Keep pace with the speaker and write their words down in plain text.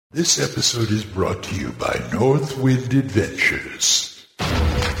This episode is brought to you by Northwind Adventures.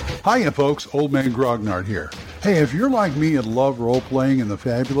 Hiya folks, Old Man Grognard here. Hey, if you're like me and love role-playing in the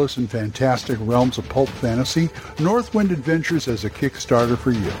fabulous and fantastic realms of pulp fantasy, Northwind Adventures has a Kickstarter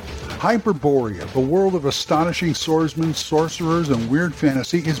for you. Hyperborea, the world of astonishing swordsmen, sorcerers, and weird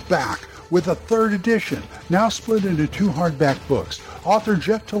fantasy is back with a third edition, now split into 2 hardback books. Author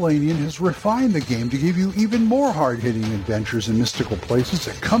Jeff Talanian has refined the game to give you even more hard-hitting adventures in mystical places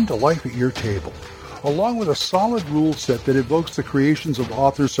that come to life at your table. Along with a solid rule set that evokes the creations of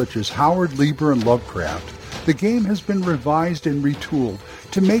authors such as Howard Lieber and Lovecraft, the game has been revised and retooled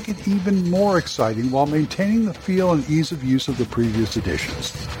to make it even more exciting while maintaining the feel and ease of use of the previous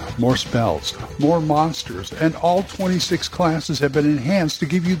editions. More spells, more monsters, and all 26 classes have been enhanced to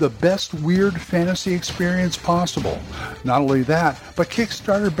give you the best weird fantasy experience possible. Not only that, but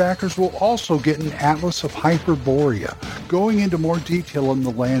Kickstarter backers will also get an Atlas of Hyperborea, going into more detail on the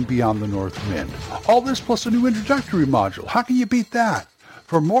land beyond the North Wind. All this plus a new introductory module. How can you beat that?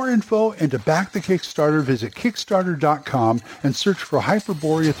 For more info and to back the Kickstarter, visit Kickstarter.com and search for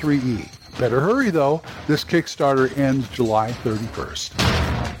Hyperborea 3E. Better hurry, though. This Kickstarter ends July 31st.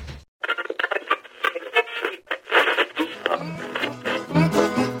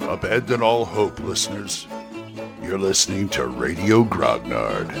 Abandon all hope, listeners. You're listening to Radio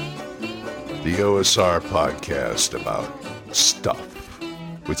Grognard, the OSR podcast about stuff,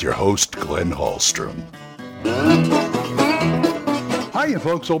 with your host, Glenn Hallstrom. Hiya,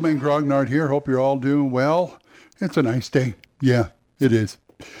 folks. Old Man Grognard here. Hope you're all doing well. It's a nice day. Yeah, it is.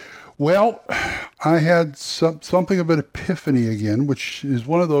 Well, I had something of an epiphany again, which is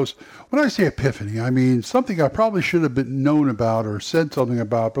one of those, when I say epiphany, I mean something I probably should have been known about or said something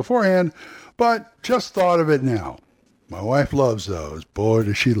about beforehand, but just thought of it now. My wife loves those. Boy,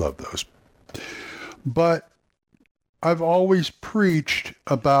 does she love those. But I've always preached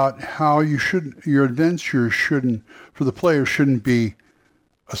about how your adventure shouldn't, for the player, shouldn't be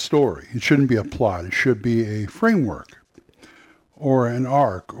a story. It shouldn't be a plot. It should be a framework or an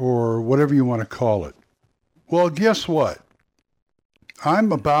arc or whatever you want to call it. Well, guess what?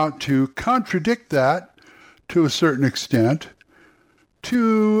 I'm about to contradict that to a certain extent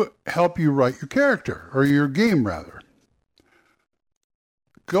to help you write your character, or your game rather.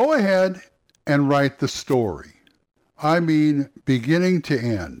 Go ahead and write the story. I mean, beginning to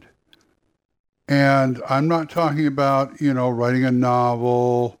end. And I'm not talking about, writing a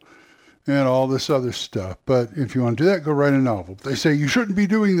novel and all this other stuff. But if you want to do that, go write a novel. They say you shouldn't be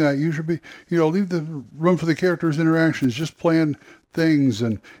doing that. You should be, leave the room for the characters' interactions, just plan things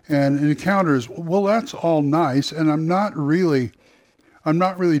and encounters. Well, that's all nice. And I'm not really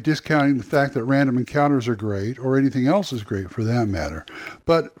discounting the fact that random encounters are great, or anything else is great for that matter.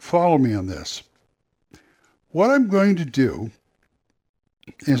 But follow me on this. What I'm going to do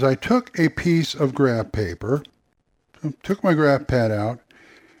is I took a piece of graph paper, took my graph pad out,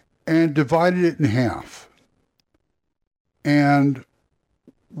 and divided it in half. And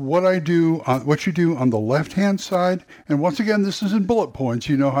what you do on the left-hand side, and once again, this is in bullet points.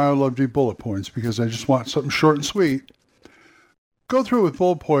 You know how I love to do bullet points because I just want something short and sweet. Go through with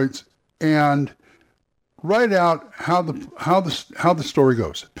bullet points and write out how the story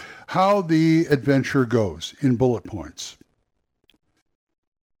goes, how the adventure goes in bullet points.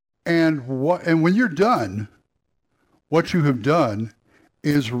 And when you're done, what you have done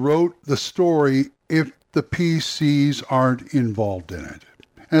is wrote the story if the PCs aren't involved in it.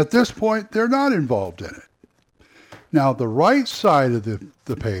 And at this point, they're not involved in it. Now, the right side of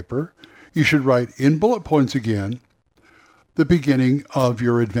the paper, you should write in bullet points again, the beginning of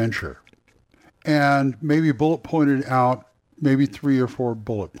your adventure. And maybe bullet pointed out, maybe 3 or 4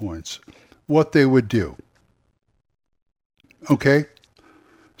 bullet points, what they would do. Okay?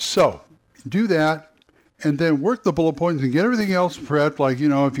 So, do that, and then work the bullet points and get everything else prepped, like,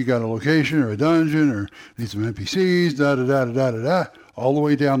 if you got a location or a dungeon or need some NPCs, all the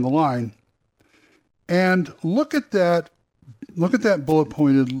way down the line. And look at that bullet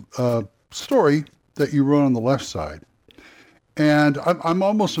pointed story that you wrote on the left side. And I'm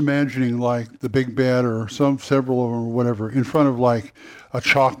almost imagining like the big bad or several of them or whatever in front of like a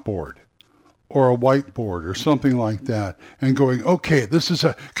chalkboard or a whiteboard or something like that, and going, okay, this is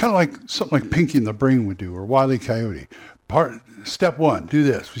a kind of like something like Pinky and the Brain would do, or Wile E. Coyote. Step 1, do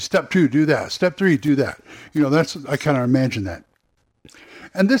this. Step 2, do that. Step 3, do that. I kind of imagine that.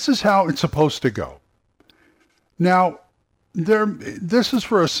 And this is how it's supposed to go. Now, this is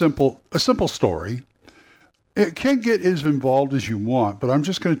for a simple story. It can't get as involved as you want, but I'm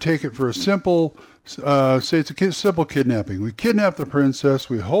just going to take it for a simple, say it's a simple kidnapping. We kidnap the princess,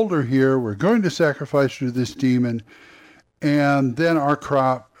 we hold her here, we're going to sacrifice her to this demon, and then our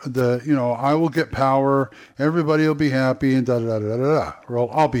I will get power, everybody will be happy, and da-da-da-da-da-da.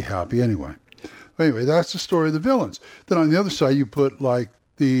 Or I'll be happy anyway. Anyway, that's the story of the villains. Then on the other side, you put like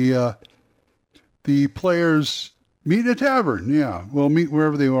the players meet in a tavern. Yeah, well, meet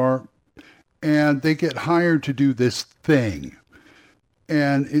wherever they are, and they get hired to do this thing.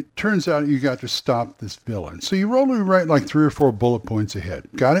 And it turns out you got to stop this villain. So you roll and write like 3 or 4 bullet points ahead.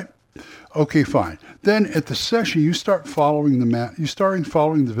 Got it? Okay, fine. Then at the session, you start following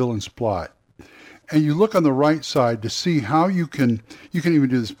the villain's plot. And you look on the right side to see how you can even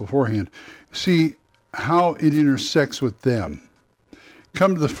do this beforehand, see how it intersects with them.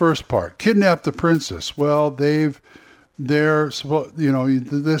 Come to the first part. Kidnap the princess. Well, they're supposed,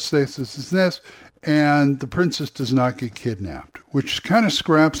 this, and the princess does not get kidnapped, which kind of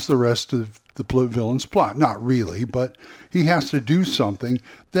scraps the rest of the villain's plot. Not really, but he has to do something.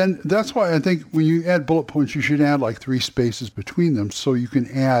 Then that's why I think when you add bullet points, you should add like 3 spaces between them so you can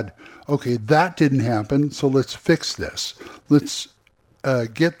add, okay, that didn't happen, so let's fix this. Let's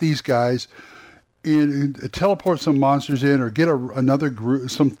get these guys in, teleport some monsters in, or get another group,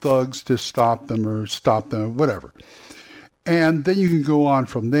 some thugs to stop them, whatever. And then you can go on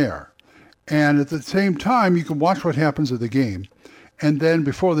from there. And at the same time, you can watch what happens at the game. And then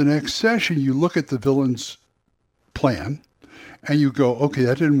before the next session, you look at the villain's plan and you go, okay,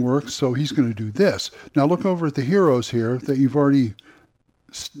 that didn't work, so he's going to do this. Now look over at the heroes here that you've already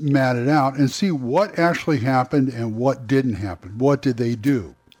matted out and see what actually happened and what didn't happen. What did they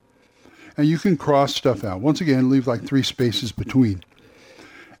do? And you can cross stuff out. Once again, leave like 3 spaces between.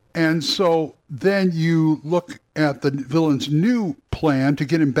 And so then you look at the villain's new plan to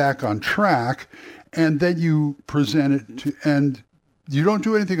get him back on track, and then you present it to, and you don't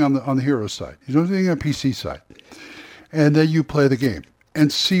do anything on the hero side. You don't do anything on the PC side. And then you play the game and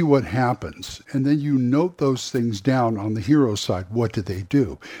see what happens. And then you note those things down on the hero side. What did they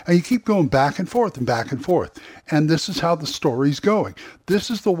do? And you keep going back and forth and back and forth. And this is how the story's going. This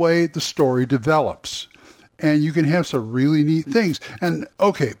is the way the story develops. And you can have some really neat things. And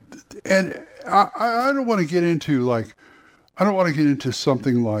okay, and I don't want to get into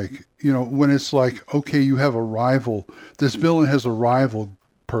something like, when it's like, okay, you have a rival, this villain has a rival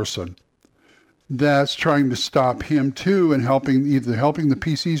person that's trying to stop him too, and either helping the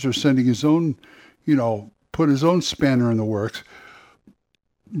PCs or sending his own, put his own spanner in the works.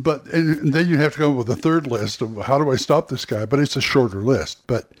 But and then you have to come up with a third list of how do I stop this guy? But it's a shorter list.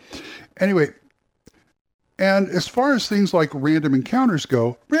 But anyway. And as far as things like random encounters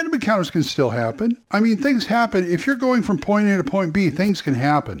go, random encounters can still happen. I mean, things happen. If you're going from point A to point B, things can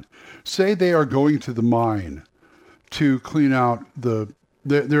happen. Say they are going to the mine to clean out they're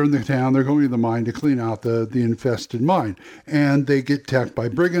in the town, they're going to the mine to clean out the infested mine. And they get attacked by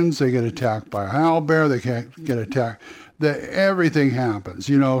brigands, they get attacked by a owlbear, they can't get attacked. Everything happens.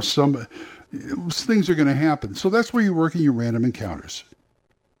 Some things are going to happen. So that's where you're working your random encounters.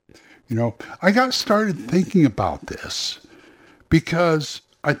 I got started thinking about this because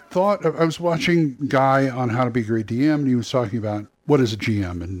I thought I was watching a guy on How to Be a Great DM, and he was talking about what is a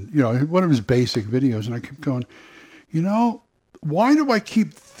GM, and one of his basic videos, and I kept going, why do I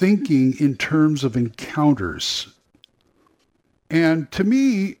keep thinking in terms of encounters? And to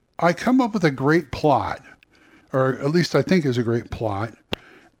me, I come up with a great plot, or at least I think is a great plot,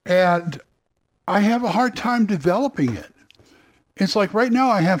 and I have a hard time developing it. It's like right now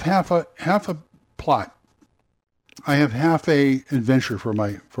I have half a plot. I have half a adventure for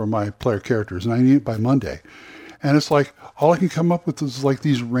my player characters, and I need it by Monday. And it's like all I can come up with is like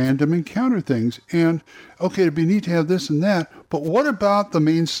these random encounter things. And okay, it'd be neat to have this and that, but what about the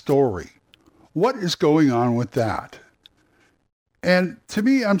main story? What is going on with that? And to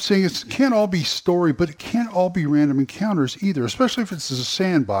me, I'm saying it can't all be story, but it can't all be random encounters either, especially if it's a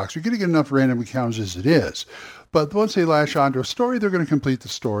sandbox. You're going to get enough random encounters as it is. But once they latch onto a story, they're going to complete the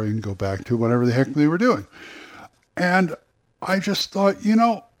story and go back to whatever the heck they were doing. And I just thought,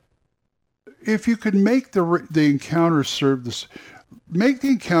 if you could make the encounter serve this, make the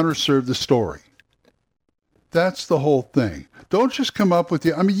encounter serve the story. That's the whole thing. Don't just come up with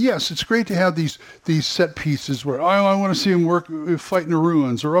yes, it's great to have these set pieces where I want to see them fight in the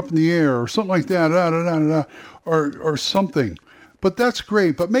ruins or up in the air or something like that, or something. But that's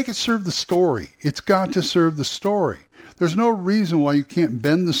great, but make it serve the story. It's got to serve the story. There's no reason why you can't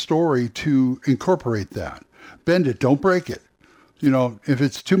bend the story to incorporate that. Bend it, don't break it. If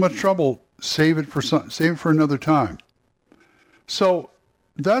it's too much trouble, save it for another time. So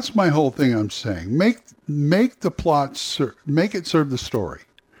that's my whole thing I'm saying. Make the plot make it serve the story.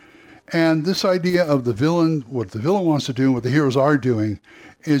 And this idea of the villain, what the villain wants to do and what the heroes are doing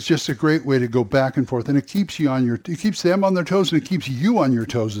is just a great way to go back and forth. And it keeps it keeps them on their toes, and it keeps you on your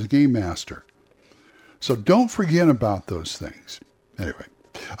toes as a game master. So don't forget about those things. Anyway,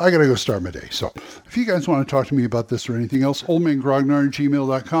 I got to go start my day. So if you guys want to talk to me about this or anything else,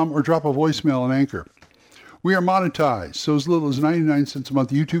 oldmangrognard@gmail.com, or drop a voicemail on Anchor. We are monetized, so as little as 99 cents a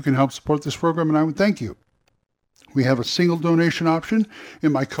month, you too can help support this program, and I would thank you. We have a single donation option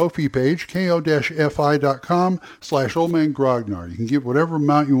in my Ko-fi page, ko-fi.com/oldmangrognard. You can give whatever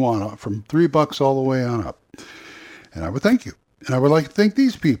amount you want, from $3 all the way on up. And I would thank you. And I would like to thank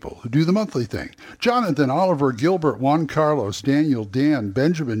these people who do the monthly thing. Jonathan, Oliver, Gilbert, Juan Carlos, Daniel, Dan,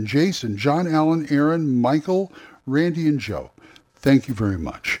 Benjamin, Jason, John Allen, Aaron, Michael, Randy, and Joe. Thank you very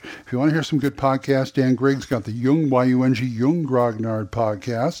much. If you want to hear some good podcasts, Dan Gregg's got the Jung, Y-U-N-G, Jung Grognard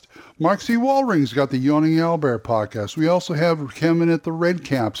podcast. Mark C. Walring's got the Yawning Owlbear podcast. We also have Kevin at the Red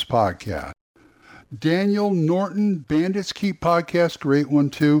Caps podcast. Daniel Norton, Bandits Keep podcast, great one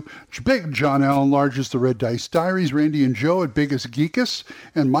too. Big John Allen Large's The Red Dice Diaries, Randy and Joe at Biggest Geekus,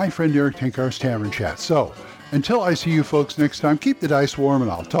 and my friend Eric Tenkar's Tavern Chat. So, until I see you folks next time, keep the dice warm,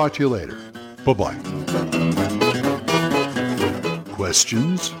 and I'll talk to you later. Bye-bye.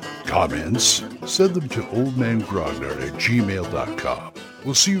 Questions? Comments? Send them to oldmangrognard@gmail.com.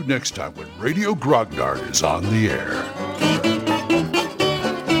 We'll see you next time when Radio Grognard is on the air.